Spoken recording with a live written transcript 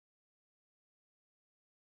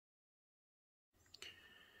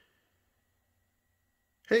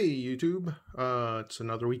Hey YouTube, it's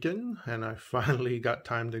another weekend and I finally got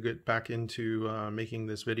time to get back into making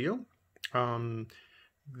this video.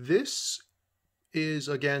 This is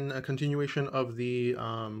again a continuation of the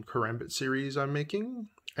Karambit series I'm making,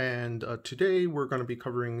 and today we're going to be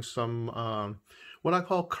covering some what I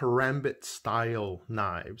call Karambit-Style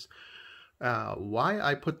knives. Why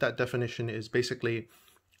I put that definition is basically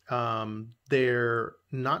they're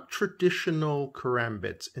not traditional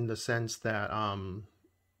karambits in the sense that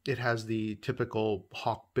it has the typical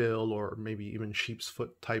hawkbill or maybe even sheep's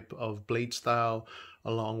foot type of blade style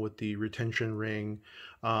along with the retention ring.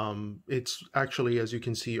 It's actually, as you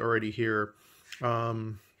can see already here,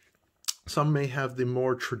 some may have the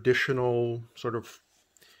more traditional sort of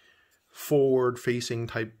forward facing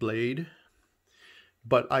type blade,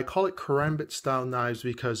 but I call it Karambit style knives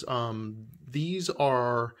because these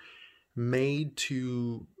are made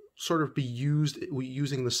to sort of be used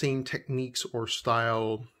using the same techniques or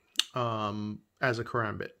style as a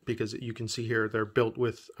karambit, because you can see here they're built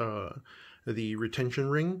with the retention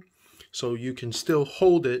ring, so you can still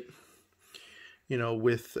hold it, you know,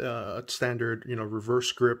 with a standard, you know,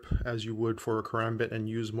 reverse grip as you would for a karambit, and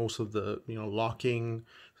use most of the, you know, locking,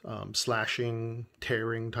 slashing,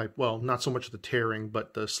 tearing type, well, not so much the tearing,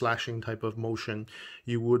 but the slashing type of motion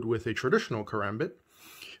you would with a traditional karambit.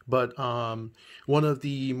 But one of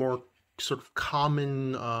the more sort of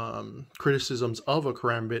common criticisms of a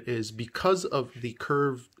karambit is because of the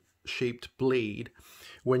curved-shaped blade,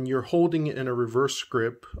 when you're holding it in a reverse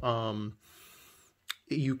grip,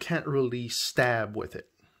 you can't really stab with it.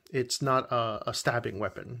 It's not a stabbing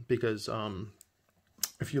weapon, because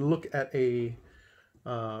if you look at a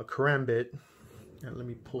karambit, and let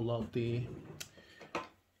me pull out the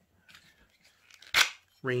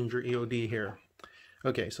Ranger EOD here.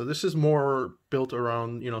 Okay, so this is more built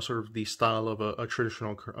around, you know, sort of the style of a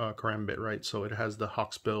traditional karambit, right? So it has the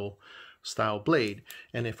hawksbill style blade.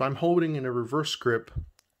 And if I'm holding in a reverse grip,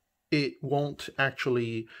 it won't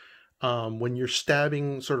actually, when you're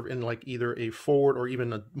stabbing sort of in like either a forward or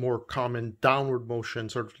even a more common downward motion,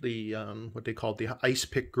 sort of the, what they call the ice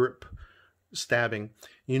pick grip stabbing,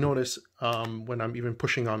 you notice when I'm even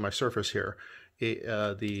pushing on my surface here,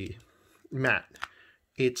 the mat,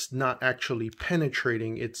 it's not actually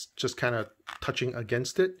penetrating, it's just kind of touching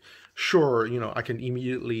against it. Sure, you know, I can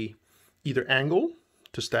immediately either angle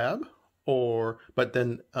to stab, or, but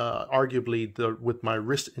then arguably with my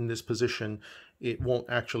wrist in this position, it won't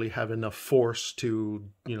actually have enough force to,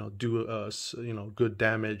 you know, do you know, good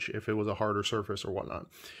damage if it was a harder surface or whatnot.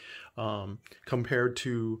 Compared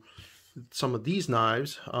to some of these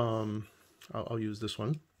knives, I'll use this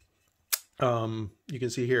one. You can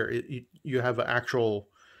see here, you have an actual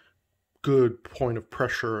good point of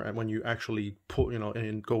pressure, and when you actually pull, you know,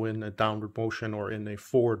 and go in a downward motion or in a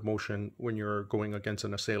forward motion when you're going against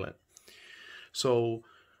an assailant. So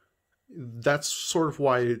that's sort of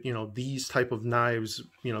why, you know, these type of knives,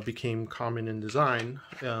 you know, became common in design.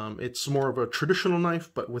 It's more of a traditional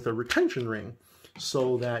knife, but with a retention ring,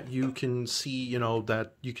 so that you can see, you know,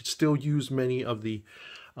 that you could still use many of the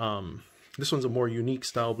this one's a more unique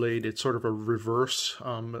style blade. It's sort of a reverse,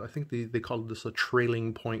 I think they call this a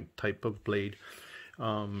trailing point type of blade.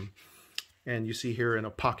 And you see here in a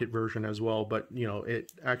pocket version as well, but, you know,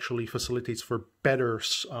 it actually facilitates for better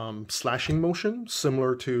slashing motion,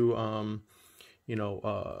 similar to, you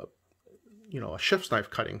know, a chef's knife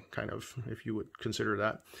cutting, kind of, if you would consider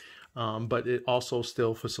that. But it also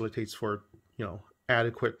still facilitates for, you know,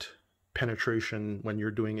 adequate penetration when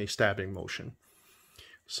you're doing a stabbing motion.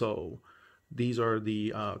 So these are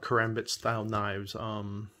the Karambit style knives.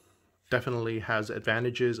 Definitely has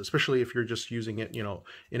advantages, especially if you're just using it, you know,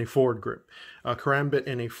 in a forward grip. Karambit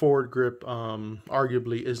in a forward grip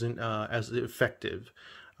arguably isn't as effective.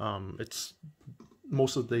 It's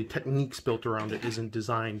most of the techniques built around it isn't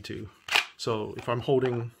designed to. So if I'm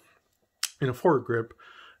holding in a forward grip,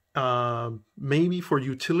 maybe for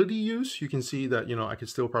utility use, you can see that, you know, I could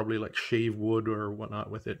still probably like shave wood or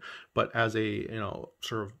whatnot with it, but as a, you know,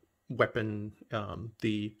 sort of weapon,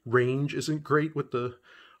 the range isn't great with the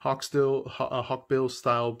hawkbill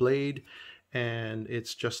style blade, and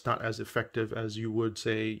it's just not as effective as you would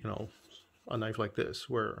say, you know, a knife like this,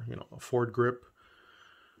 where, you know, a forward grip,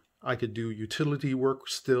 I could do utility work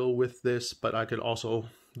still with this, but I could also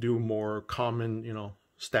do more common, you know,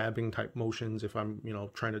 stabbing type motions if I'm, you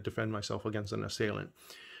know, trying to defend myself against an assailant.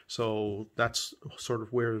 So that's sort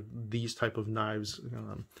of where these type of knives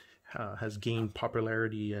has gained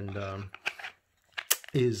popularity, and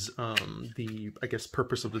is the, I guess,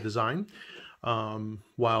 purpose of the design.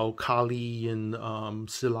 While Kali and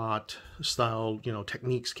Silat style, you know,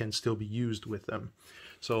 techniques can still be used with them.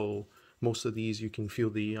 So most of these you can feel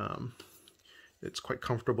the it's quite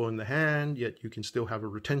comfortable in the hand, yet you can still have a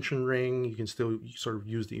retention ring. You can still sort of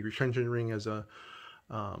use the retention ring as a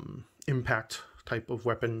impact type of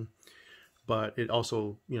weapon, but it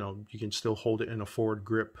also, you know, you can still hold it in a forward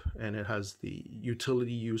grip, and it has the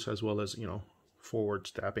utility use as well as, you know, forward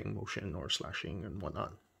stabbing motion or slashing and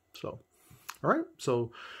whatnot. So, all right,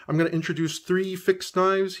 so I'm going to introduce 3 fixed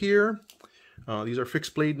knives here. These are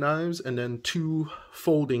fixed blade knives, and then 2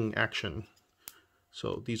 folding action.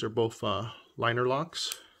 So these are both liner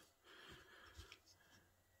locks.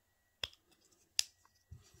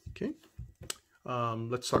 Okay,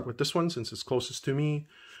 let's start with this one since it's closest to me.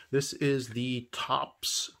 This is the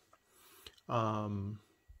Tops.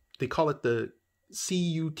 They call it the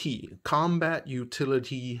CUT, Combat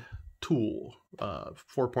Utility Tool,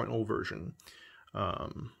 4.0 version.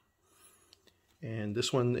 And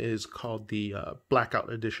this one is called the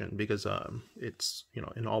Blackout edition because it's, you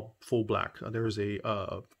know, in all full black. There is a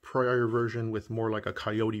prior version with more like a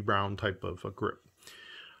coyote brown type of a grip.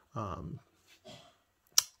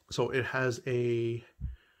 So it has a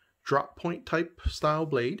drop point type style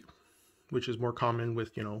blade, which is more common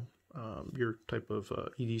with, you know, your type of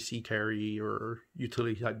EDC carry or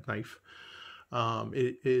utility type knife.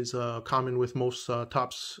 It is common with most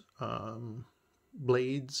Tops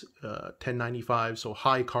blades, 1095, so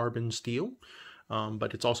high carbon steel,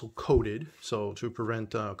 but it's also coated, so to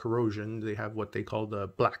prevent corrosion they have what they call the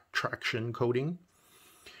black traction coating.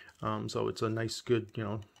 So it's a nice, good, you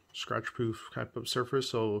know, scratch proof type of surface.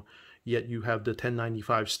 So yet you have the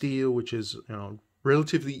 1095 steel, which is, you know,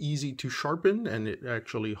 relatively easy to sharpen, and it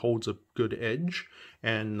actually holds a good edge.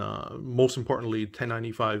 And most importantly,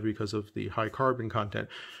 1095, because of the high carbon content,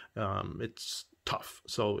 it's tough,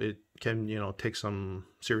 so it can, you know, take some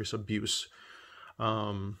serious abuse.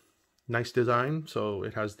 Nice design. So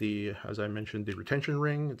it has the, as I mentioned, the retention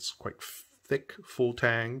ring. It's quite thick, full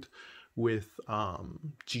tanged with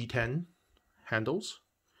G10 handles,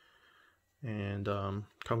 and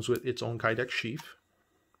comes with its own Kydex sheath,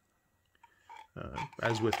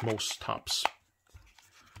 as with most Tops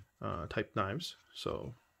type knives.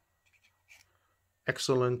 So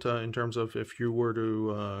excellent in terms of if you were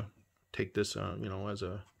to take this, you know, as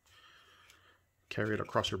a carry it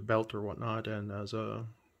across your belt or whatnot, and as a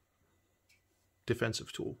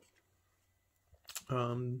defensive tool.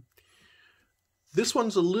 This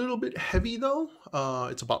one's a little bit heavy though.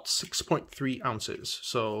 It's about 6.3 ounces.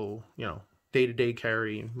 So, you know, day-to-day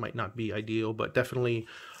carry might not be ideal, but definitely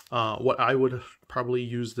what I would probably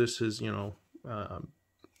use this is, you know,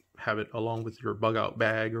 have it along with your bug out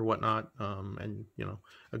bag or whatnot, and, you know,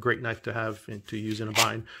 a great knife to have and to use in a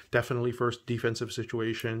bind. Definitely for defensive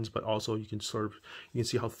situations, but also you can sort of, you can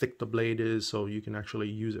see how thick the blade is, so you can actually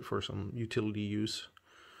use it for some utility use.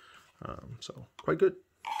 So quite good.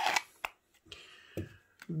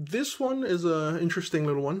 This one is an interesting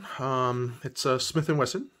little one. It's a Smith &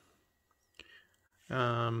 Wesson.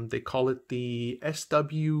 They call it the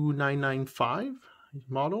SW995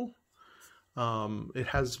 model. It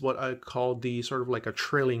has what I call the sort of like a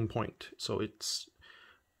trailing point. So it's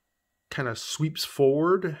kind of sweeps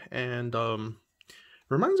forward, and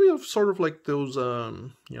reminds me of sort of like those,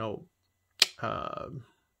 you know, what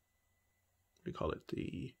do you call it?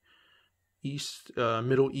 The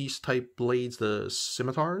Middle East type blades, the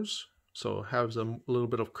scimitars. So it has a little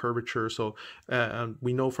bit of curvature. So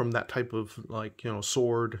we know from that type of, like, you know,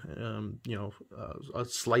 sword, you know, a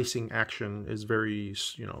slicing action is very,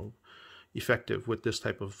 you know, effective with this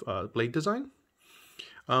type of blade design.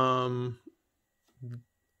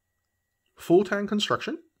 Full tang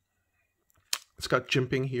construction. It's got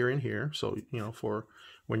jimping here and here, so, you know, for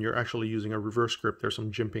when you're actually using a reverse grip, there's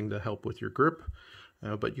some jimping to help with your grip,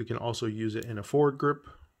 but you can also use it in a forward grip,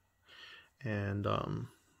 and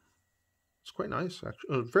it's quite nice,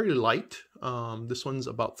 actually. Very light. This one's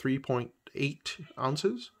about 3.8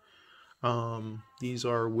 ounces. These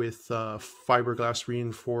are with fiberglass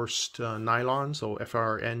reinforced nylon, so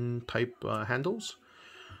FRN type handles.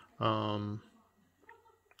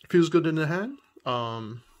 Feels good in the hand.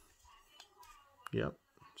 Yeah,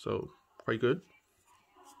 so quite good.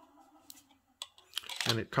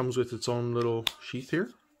 And it comes with its own little sheath here.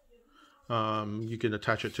 You can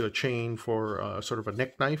attach it to a chain for sort of a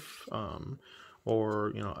neck knife,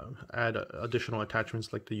 or, you know, add additional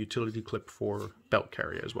attachments like the utility clip for belt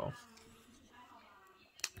carry as well.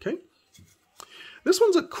 Okay, this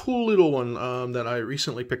one's a cool little one that I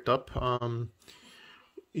recently picked up.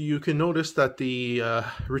 You can notice that the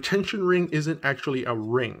retention ring isn't actually a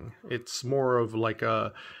ring. It's more of like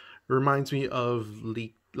a, reminds me of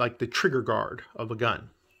like the trigger guard of a gun.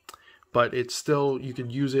 but it's still, you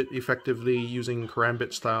could use it effectively using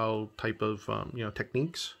Karambit-style type of you know,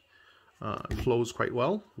 techniques. It flows quite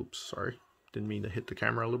well. Oops, sorry, didn't mean to hit the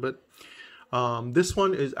camera a little bit. This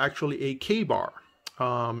one is actually a K-bar.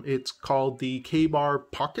 It's called the K-bar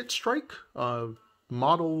Pocket Strike,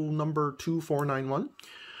 model number 2491.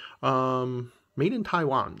 Made in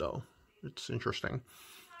Taiwan, though. It's interesting.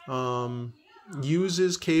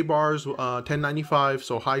 Uses K-bars 1095,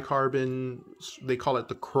 so high carbon. They call it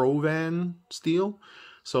the Crovan steel.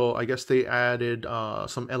 So I guess they added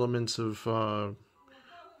some elements of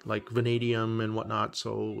like vanadium and whatnot,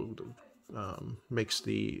 so makes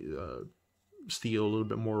the steel a little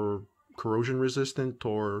bit more corrosion resistant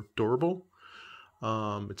or durable.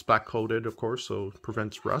 It's back coated, of course, so it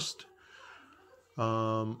prevents rust.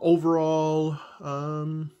 Overall,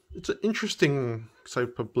 it's an interesting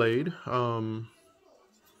type of blade.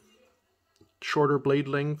 Shorter blade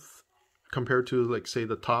length compared to, like, say,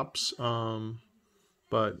 the tops,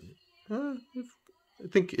 but I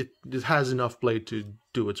think it has enough blade to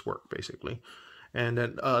do its work, basically. And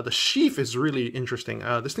then the sheath is really interesting.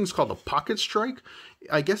 This thing's called a Pocket Strike.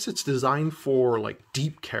 I guess it's designed for, like,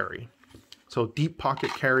 deep carry. So deep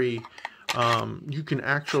pocket carry, you can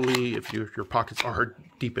actually, if your pockets are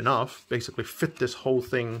deep enough, basically fit this whole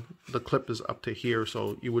thing. The clip is up to here,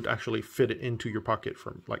 so you would actually fit it into your pocket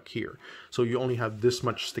from, like, here. So you only have this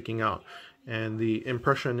much sticking out. And the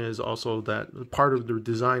impression is also that part of the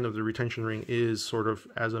design of the retention ring is sort of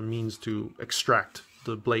as a means to extract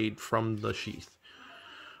the blade from the sheath.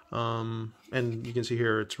 And you can see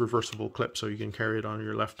here it's reversible clip, so you can carry it on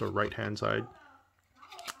your left or right hand side.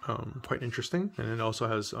 Quite interesting. And it also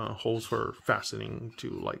has holes for fastening to,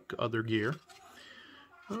 like, other gear.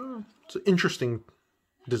 It's an interesting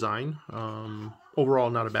design. Overall,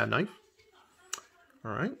 not a bad knife.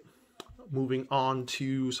 All right, moving on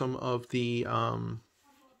to some of the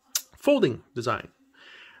folding design.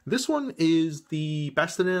 This one is the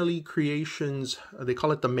Bastinelli Creations. They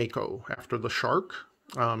call it the Mako, after the shark.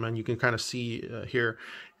 And you can kind of see here,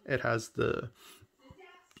 it has the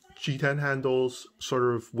G10 handles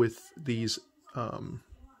sort of with these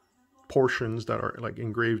portions that are, like,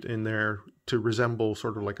 engraved in there to resemble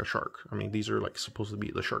sort of like a shark. I mean, these are, like, supposed to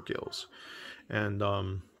be the shark gills. And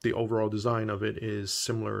the overall design of it is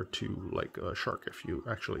similar to, like, a shark if you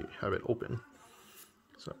actually have it open.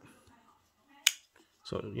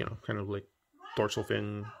 So you know, kind of like dorsal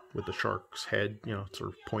fin with the shark's head, you know, sort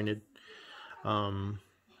of pointed.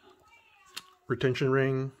 Retention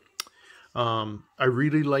ring. I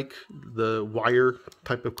really like the wire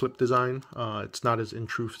type of clip design. It's not as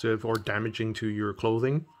intrusive or damaging to your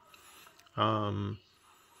clothing. Okay,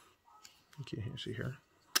 you see here.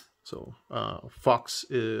 So Fox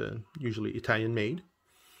is usually Italian made.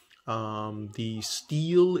 The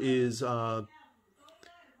steel is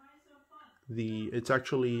it's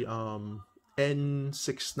actually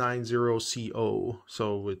N690CO,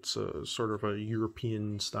 so it's a sort of a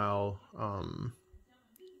European style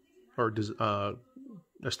or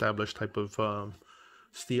established type of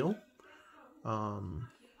steel.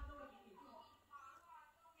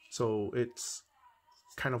 So it's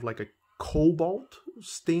kind of like a cobalt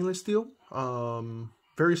stainless steel,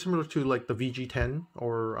 very similar to, like, the VG10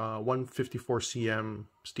 or 154 cm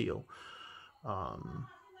steel.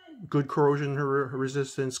 Good corrosion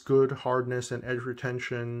resistance, good hardness and edge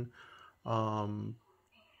retention.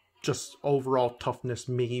 Just overall toughness,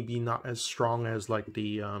 maybe not as strong as, like,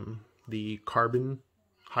 the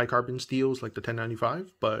high carbon steels like the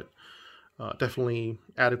 1095, but definitely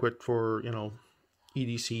adequate for, you know,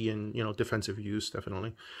 EDC and, you know, defensive use,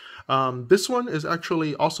 definitely. This one is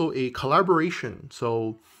actually also a collaboration.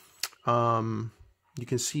 So you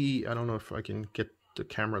can see, I don't know if I can get the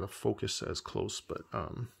camera to focus as close, but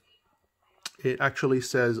it actually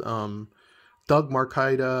says Doug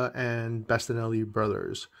Marcaida and Bastinelli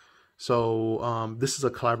Brothers. So this is a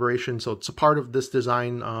collaboration. So it's a part of this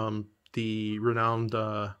design. The renowned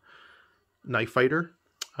knife fighter,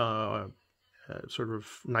 sort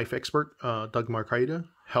of knife expert, Doug Marcaida,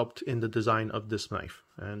 helped in the design of this knife.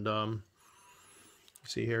 And you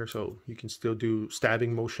see here, so you can still do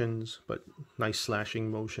stabbing motions, but nice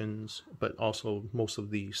slashing motions, but also most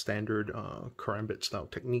of the standard Karambit style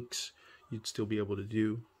techniques you'd still be able to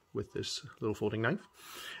do with this little folding knife.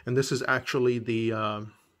 And this is actually the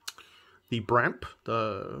Bramp,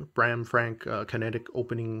 the Bram Frank kinetic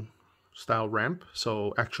opening style ramp.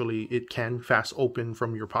 So actually it can fast open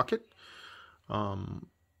from your pocket. Now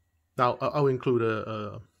I'll include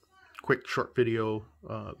a quick short video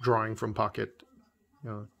drawing from pocket, you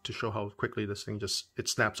know, to show how quickly this thing it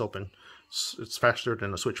snaps open. It's faster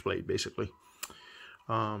than a switchblade, basically.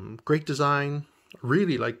 Great design.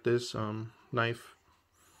 Really like this knife.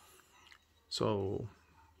 So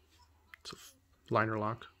it's a liner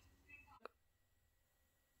lock.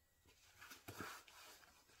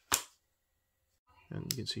 And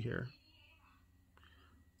you can see here,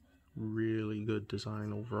 really good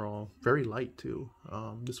design overall. Very light too.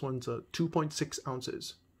 This one's 2.6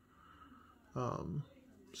 ounces.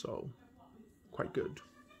 So quite good.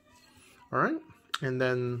 All right, and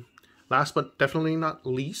then last but definitely not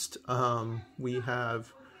least, we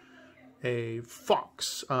have a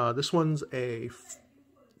Fox. This one's a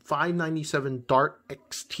 597 Dart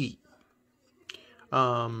XT.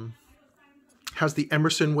 Has the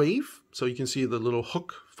Emerson wave, so you can see the little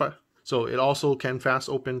hook. So it also can fast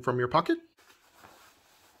open from your pocket.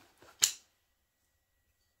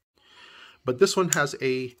 But this one has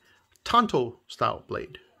a Tanto style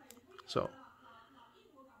blade. So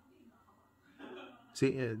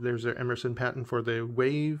see, there's their Emerson patent for the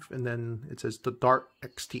wave, and then it says the Dart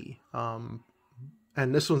XT.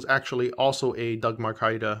 And this one's actually also a Doug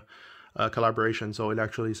Marcaida collaboration, so it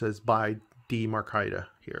actually says by D Marcaida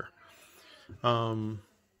here.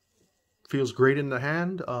 Feels great in the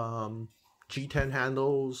hand. G10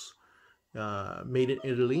 handles, made in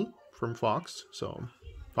Italy from Fox. So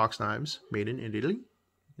Fox knives made in Italy.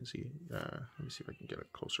 You can see. Let me see if I can get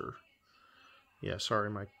it closer. Yeah, sorry,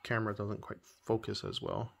 my camera doesn't quite focus as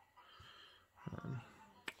well.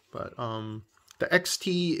 But the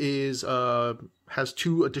XT is has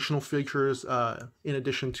 2 additional features in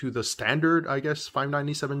addition to the standard, I guess,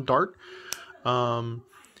 597 Dart.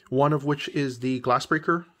 One of which is the glass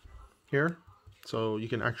breaker here, so you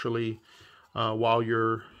can actually, while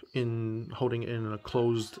you're holding it in a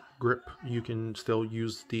closed grip, you can still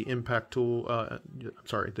use the impact tool.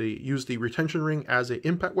 Use the retention ring as an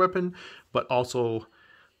impact weapon, but also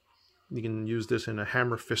you can use this in a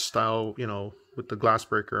hammer fist style, you know, with the glass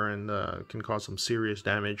breaker, and can cause some serious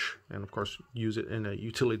damage. And of course, use it in a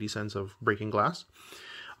utility sense of breaking glass.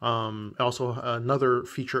 Also, another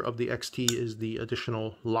feature of the XT is the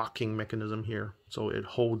additional locking mechanism here. So it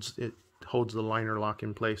holds the liner lock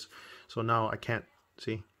in place. So now I can't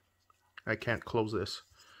close this.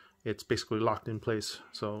 It's basically locked in place.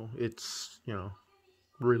 So it's, you know,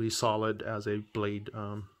 really solid as a blade,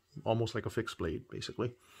 almost like a fixed blade,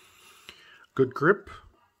 basically. Good grip.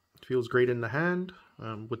 It feels great in the hand.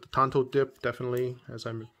 With the Tanto dip, definitely, as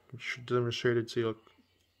I demonstrated, see, look,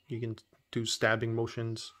 you can do stabbing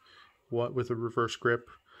motions with a reverse grip.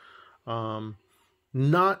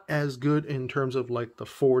 Not as good in terms of like the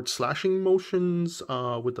forward slashing motions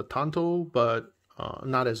with the Tanto, but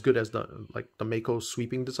not as good as the Mako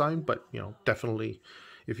sweeping design. But you know, definitely,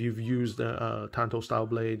 if you've used a Tanto style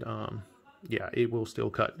blade, yeah, it will still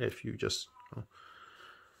cut if you just, you know,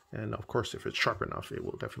 and of course, if it's sharp enough, it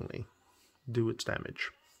will definitely do its damage.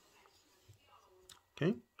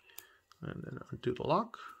 Okay, and then undo the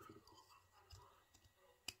lock.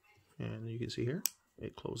 And you can see here,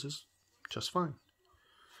 it closes just fine.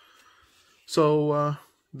 So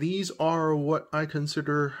these are what I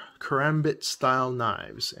consider Karambit-style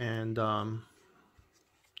knives, and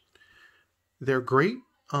they're great.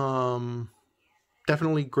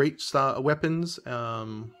 Definitely great style weapons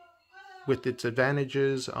with its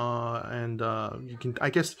advantages, and you can, I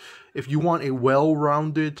guess, if you want a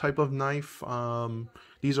well-rounded type of knife,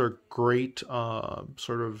 these are great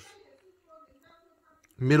sort of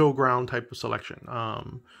middle ground type of selection,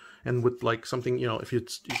 and with like something, you know, if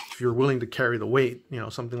you're willing to carry the weight, you know,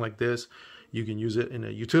 something like this, you can use it in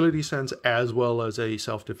a utility sense as well as a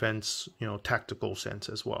self-defense, you know, tactical sense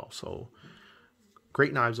as well. So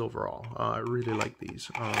great knives overall. I really like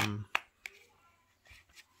these.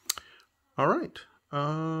 All right,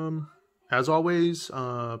 as always,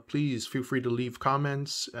 please feel free to leave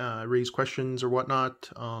comments, raise questions or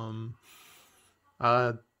whatnot.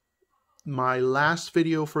 My last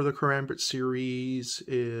video for the Karambit series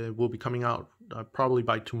will be coming out probably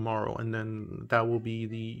by tomorrow, and then that will be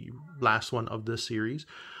the last one of this series.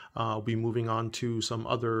 I'll be moving on to some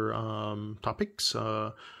other topics.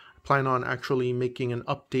 Plan on actually making an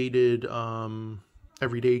updated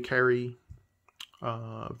everyday carry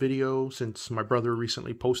video, since my brother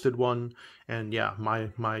recently posted one, and yeah,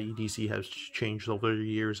 my EDC has changed over the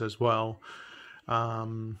years as well.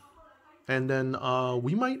 And then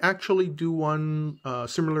we might actually do one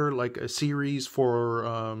similar, like a series for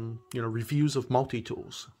you know, reviews of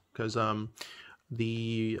multi-tools, because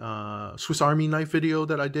the Swiss Army knife video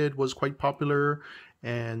that I did was quite popular,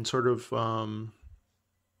 and sort of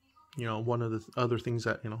you know, one of the other things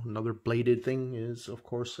that, you know, another bladed thing is of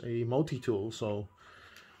course a multi-tool. So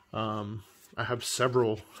I have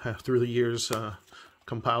several through the years,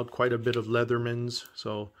 compiled quite a bit of Leathermans,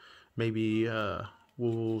 so maybe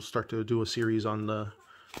we'll start to do a series on the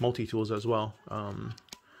multi-tools as well.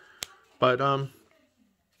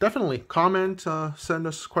 Definitely comment, send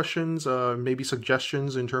us questions, maybe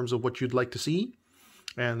suggestions in terms of what you'd like to see,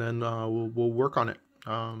 and then we'll work on it.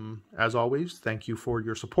 As always, thank you for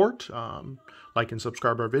your support. Like and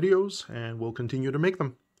subscribe our videos, and we'll continue to make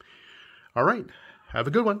them. All right, have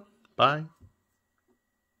a good one. Bye.